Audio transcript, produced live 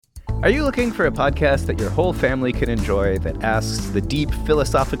Are you looking for a podcast that your whole family can enjoy that asks the deep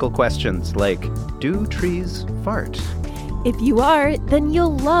philosophical questions like, do trees fart? If you are, then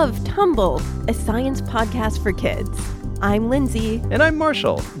you'll love Tumble, a science podcast for kids. I'm Lindsay. And I'm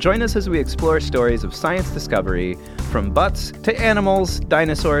Marshall. Join us as we explore stories of science discovery, from butts to animals,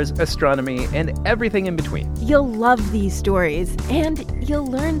 dinosaurs, astronomy, and everything in between. You'll love these stories, and you'll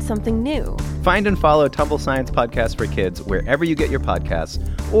learn something new. Find and follow Tumble Science Podcast for Kids wherever you get your podcasts,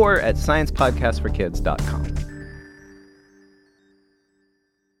 or at sciencepodcastforkids.com.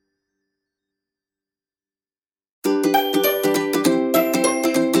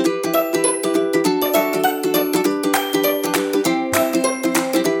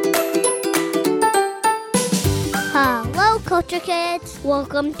 Culture Kids,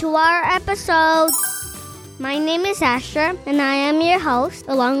 welcome to our episode. My name is Asher, and I am your host,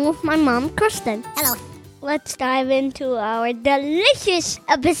 along with my mom, Kristen. Hello. Let's dive into our delicious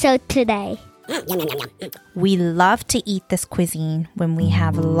episode today. Yum, yum, yum, yum. We love to eat this cuisine when we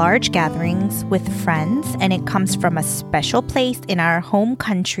have large gatherings with friends, and it comes from a special place in our home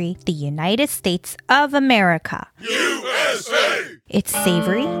country, the United States of America. USA! It's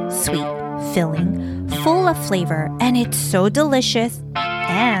savory, sweet, filling, full of flavor, and it's so delicious,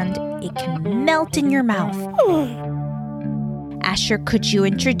 and it can melt in your mouth. Asher, could you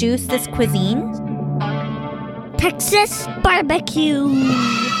introduce this cuisine? Texas barbecue.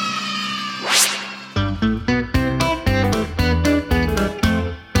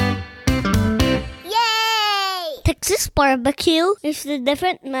 Texas barbecue is the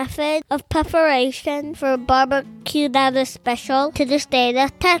different method of preparation for barbecue that is special to the state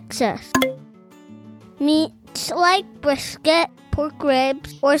of Texas. Meats like brisket, pork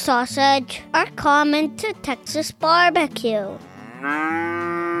ribs, or sausage are common to Texas barbecue.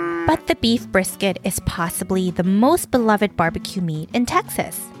 But the beef brisket is possibly the most beloved barbecue meat in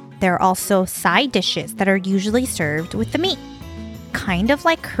Texas. There are also side dishes that are usually served with the meat. Kind of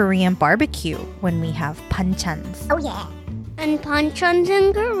like Korean barbecue when we have panchans. Oh, yeah. And panchans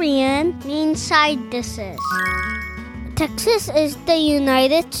in Korean mean side dishes. Texas is the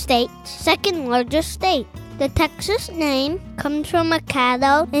United States' second largest state. The Texas name comes from a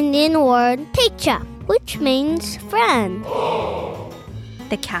Caddo Indian word, techa, which means friend.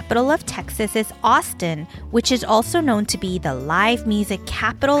 The capital of Texas is Austin, which is also known to be the live music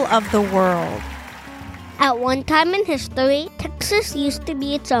capital of the world. At one time in history, Texas used to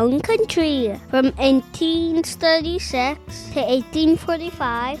be its own country. From 1836 to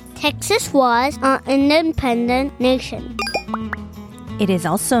 1845, Texas was an independent nation. It is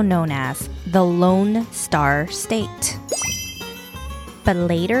also known as the Lone Star State. But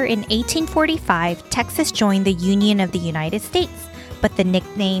later in 1845, Texas joined the Union of the United States. But the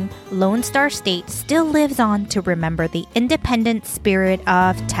nickname Lone Star State still lives on to remember the independent spirit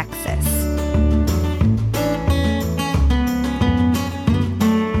of Texas.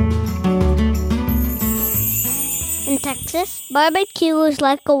 In Texas, barbecue is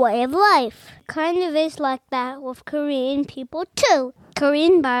like a way of life. Kind of is like that with Korean people too.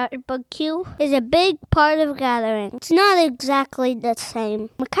 Korean barbecue is a big part of gathering. It's not exactly the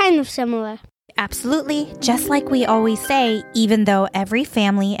same, but kind of similar. Absolutely. Just like we always say, even though every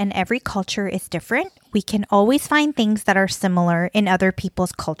family and every culture is different, we can always find things that are similar in other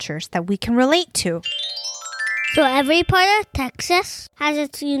people's cultures that we can relate to. So every part of Texas has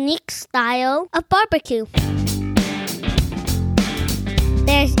its unique style of barbecue.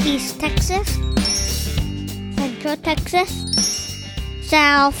 There's East Texas, Central Texas,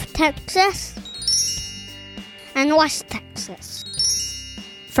 South Texas, and West Texas.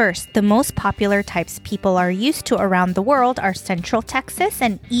 First, the most popular types people are used to around the world are Central Texas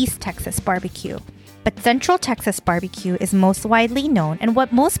and East Texas barbecue. But Central Texas barbecue is most widely known and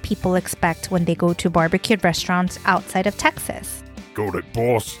what most people expect when they go to barbecued restaurants outside of Texas. Got it,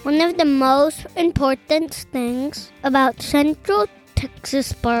 boss. One of the most important things about Central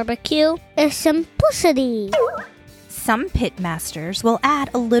Texas barbecue is simplicity. Some pit masters will add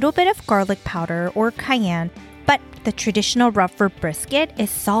a little bit of garlic powder or cayenne, but the traditional rub for brisket is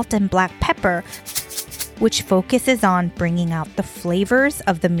salt and black pepper, which focuses on bringing out the flavors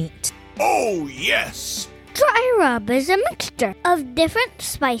of the meat. Oh, yes! Dry rub is a mixture of different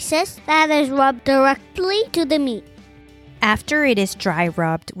spices that is rubbed directly to the meat. After it is dry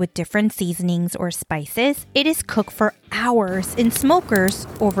rubbed with different seasonings or spices, it is cooked for hours in smokers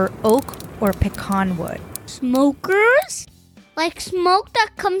over oak or pecan wood. Smokers? Like smoke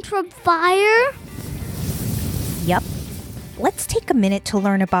that comes from fire? Yup. Let's take a minute to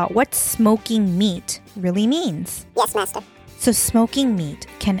learn about what smoking meat really means. Yes, Master. So smoking meat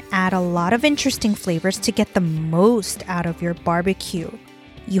can add a lot of interesting flavors to get the most out of your barbecue.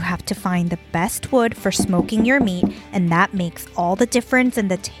 You have to find the best wood for smoking your meat, and that makes all the difference in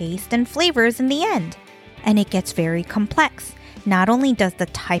the taste and flavors in the end. And it gets very complex. Not only does the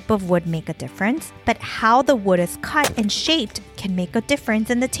type of wood make a difference, but how the wood is cut and shaped can make a difference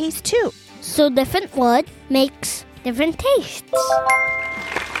in the taste too. So different wood makes different tastes.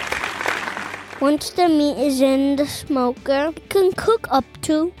 Once the meat is in the smoker, it can cook up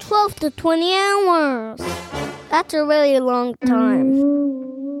to 12 to 20 hours. That's a really long time.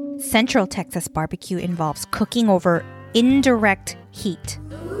 Central Texas barbecue involves cooking over indirect heat.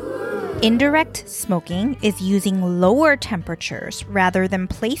 Indirect smoking is using lower temperatures rather than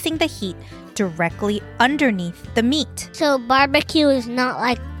placing the heat directly underneath the meat. So barbecue is not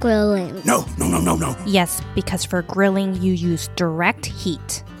like grilling. No. Yes, because for grilling you use direct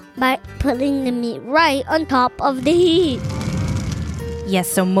heat. By putting the meat right on top of the heat. Yes,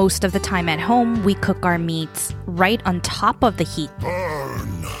 so most of the time at home, we cook our meats right on top of the heat.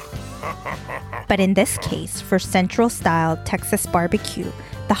 Burn. But in this case, for Central-style Texas barbecue,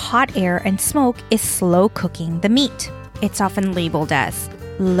 the hot air and smoke is slow cooking the meat. It's often labeled as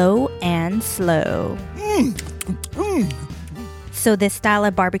low and slow. So this style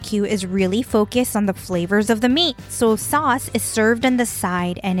of barbecue is really focused on the flavors of the meat, so sauce is served on the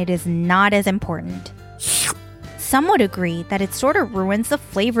side and it is not as important. Some would agree that it sort of ruins the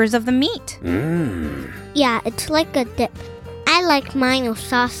flavors of the meat. Yeah, it's like a dip. I like mine with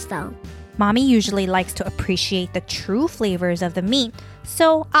sauce though. Mommy usually likes to appreciate the true flavors of the meat,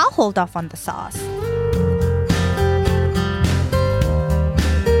 so I'll hold off on the sauce.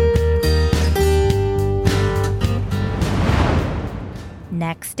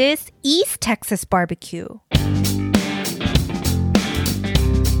 Next is East Texas barbecue.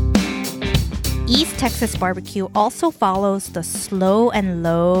 East Texas barbecue also follows the slow and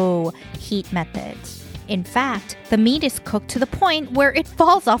low heat methods. In fact, the meat is cooked to the point where it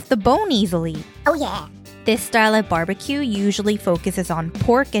falls off the bone easily. Oh yeah. This style of barbecue usually focuses on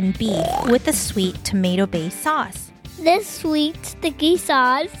pork and beef with a sweet tomato-based sauce. This sweet sticky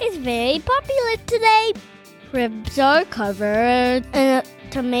sauce is very popular today. Ribs are covered in a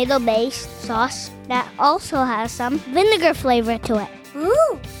tomato-based sauce that also has some vinegar flavor to it.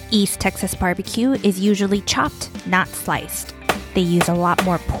 Ooh. East Texas barbecue is usually chopped, not sliced. They use a lot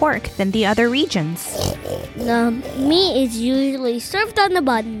more pork than the other regions. The meat is usually served on the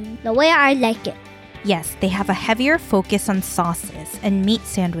bun, the way I like it. Yes, they have a heavier focus on sauces and meat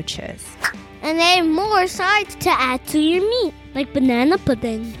sandwiches. And they have more sides to add to your meat, like banana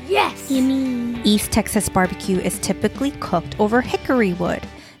pudding. Yes! Yummy. East Texas barbecue is typically cooked over hickory wood.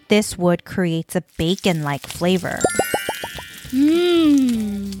 This wood creates a bacon-like flavor.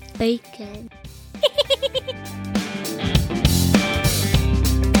 Bacon.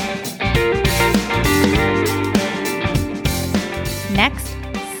 Next,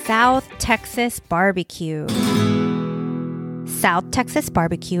 South Texas barbecue. South Texas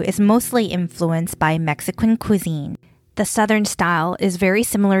barbecue is mostly influenced by Mexican cuisine. The southern style is very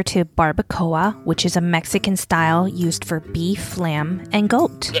similar to barbacoa, which is a Mexican style used for beef, lamb, and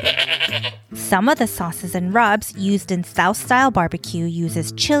goat. Some of the sauces and rubs used in South-style barbecue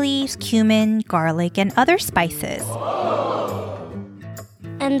uses chilies, cumin, garlic, and other spices.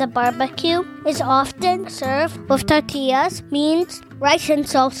 And the barbecue is often served with tortillas, beans, rice, and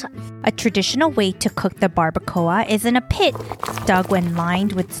salsa. A traditional way to cook the barbacoa is in a pit dug when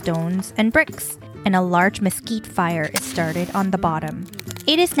lined with stones and bricks, and a large mesquite fire is started on the bottom.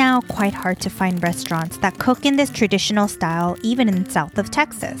 It is now quite hard to find restaurants that cook in this traditional style even in south of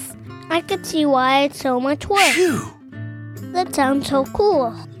Texas. I could see why it's so much work. Phew. That sounds so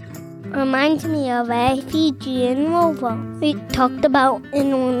cool. Reminds me of a Fijian rover we talked about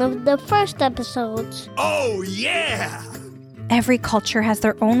in one of the first episodes. Oh, yeah! Every culture has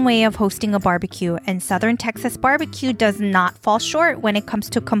their own way of hosting a barbecue, and Southern Texas barbecue does not fall short when it comes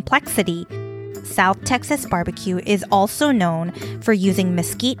to complexity. South Texas barbecue is also known for using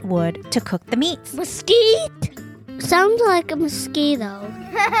mesquite wood to cook the meats. Mesquite? Sounds like a mosquito.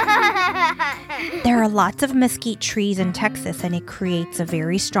 There are lots of mesquite trees in Texas, and it creates a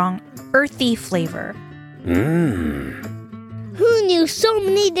very strong, earthy flavor. Who knew so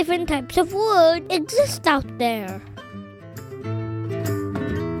many different types of wood exist out there?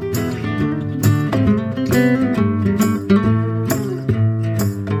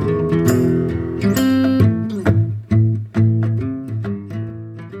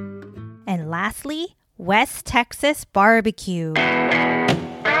 And lastly, West Texas barbecue.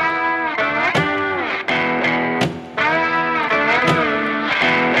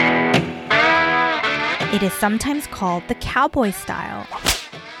 It is sometimes called the cowboy style.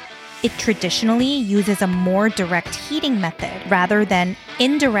 It traditionally uses a more direct heating method rather than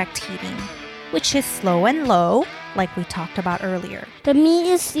indirect heating, which is slow and low, like we talked about earlier. The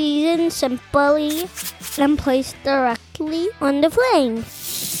meat is seasoned simply and placed directly on the flame.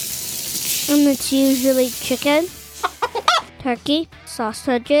 And it's usually chicken, turkey,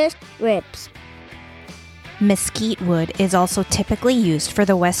 sausages, ribs. Mesquite wood is also typically used for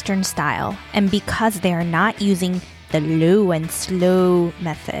the Western style, and because they are not using the low and slow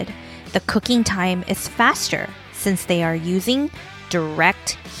method, the cooking time is faster since they are using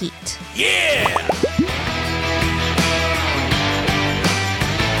direct heat. Yeah!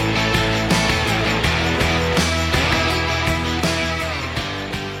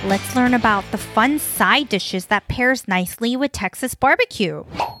 Let's learn about the fun side dishes that pairs nicely with Texas barbecue.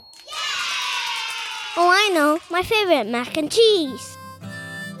 Oh, I know. My favorite, mac and cheese.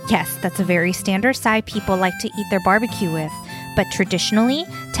 Yes, that's a very standard side people like to eat their barbecue with. But traditionally,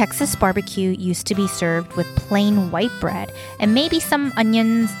 Texas barbecue used to be served with plain white bread and maybe some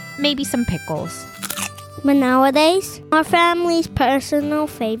onions, maybe some pickles. But nowadays, our family's personal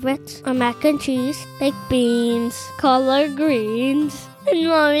favorites are mac and cheese, baked beans, collard greens, and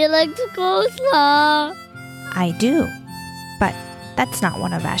Mommy likes coleslaw. I do, but that's not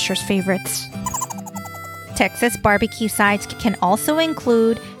one of Asher's favorites. Texas barbecue sides can also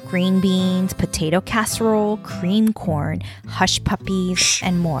include green beans, potato casserole, cream corn, hush puppies,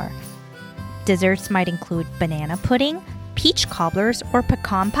 and more. Desserts might include banana pudding, peach cobblers, or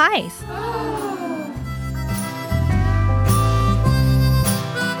pecan pies.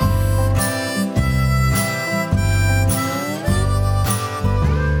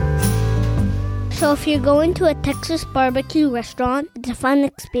 So if you're going to a Texas barbecue restaurant, it's a fun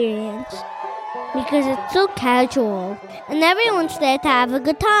experience because it's so casual and everyone's there to have a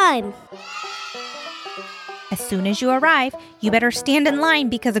good time. As soon as you arrive, you better stand in line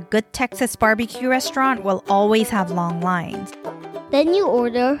because a good Texas barbecue restaurant will always have long lines. Then you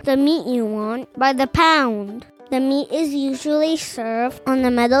order the meat you want by the pound. The meat is usually served on a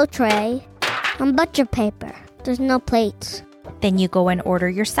metal tray on butcher paper. There's no plates. Then you go and order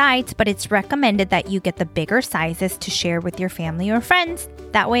your sides, but it's recommended that you get the bigger sizes to share with your family or friends.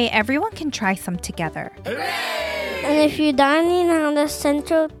 That way everyone can try some together. And if you're dining at a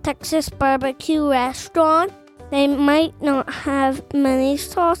Central Texas barbecue restaurant, they might not have many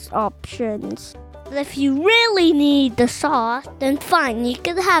sauce options. But if you really need the sauce, then fine, you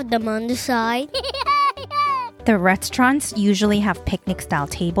can have them on the side. The restaurants usually have picnic-style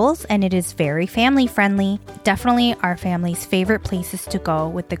tables, and it is very family-friendly. Definitely our family's favorite places to go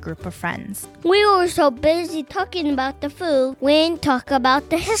with the group of friends. We were so busy talking about the food, we didn't talk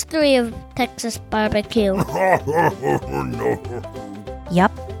about the history of Texas barbecue. No.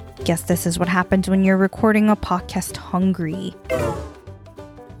 Yup, guess this is what happens when you're recording a podcast hungry.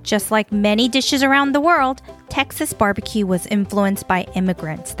 Just like many dishes around the world, Texas barbecue was influenced by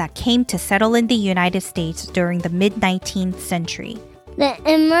immigrants that came to settle in the United States during the mid-19th century. The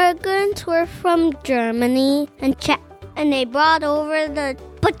immigrants were from Germany and Czech, and they brought over the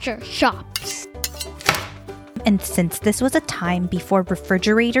butcher shops. And since this was a time before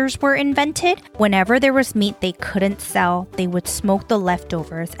refrigerators were invented, whenever there was meat they couldn't sell, they would smoke the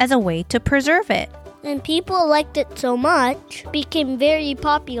leftovers as a way to preserve it. And people liked it so much, it became very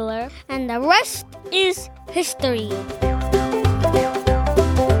popular, and the rest is history.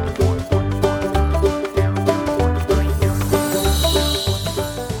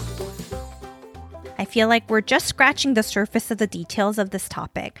 I feel like we're just scratching the surface of the details of this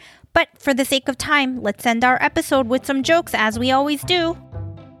topic. But for the sake of time, let's end our episode with some jokes as we always do.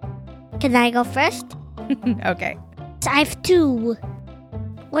 Can I go first? Okay. I have two.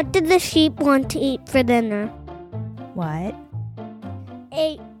 What did the sheep want to eat for dinner? What?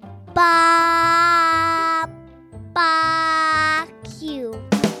 A BBQ.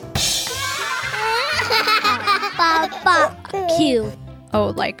 BBQ. Oh,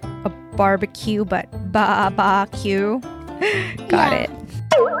 like a barbecue, but BBQ. Got it.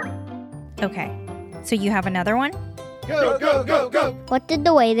 Okay. So you have another one? Go, go, go, go! What did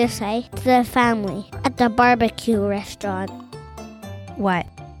the waiter say to the family at the barbecue restaurant? What?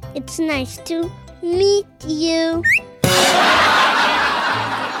 It's nice to meet you.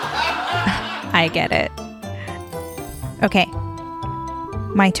 I get it. Okay.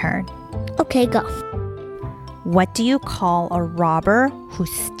 My turn. Okay, go. What do you call a robber who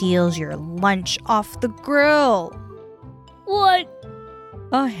steals your lunch off the grill? What?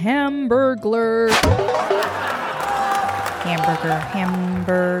 A hamburglar.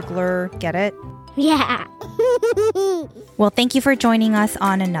 Hamburglar. Get it? Yeah. Well, thank you for joining us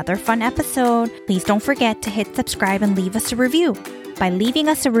on another fun episode. Please don't forget to hit subscribe and leave us a review. By leaving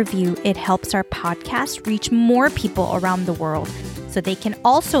us a review, it helps our podcast reach more people around the world so they can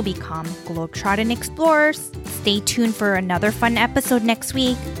also become globetrotting explorers. Stay tuned for another fun episode next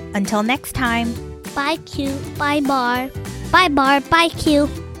week. Until next time. Bye, Q. Bye, Bar. Bye, Bar. Bye, Q.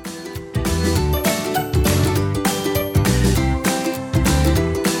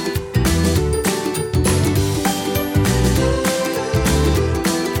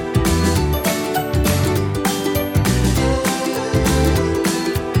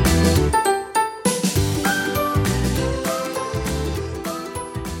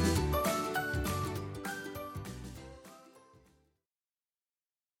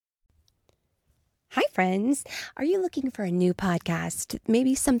 Hi, friends. Are you looking for a new podcast?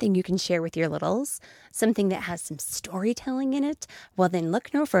 Maybe something you can share with your littles? Something that has some storytelling in it? Well, then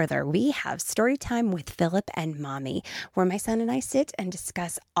look no further. We have Storytime with Philip and Mommy, where my son and I sit and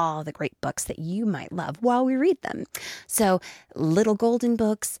discuss all the great books that you might love while we read them. So, Little Golden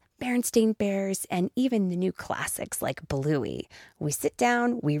Books, Berenstain Bears, and even the new classics like Bluey. We sit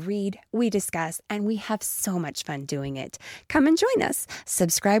down, we read, we discuss, and we have so much fun doing it. Come and join us.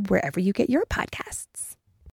 Subscribe wherever you get your podcasts.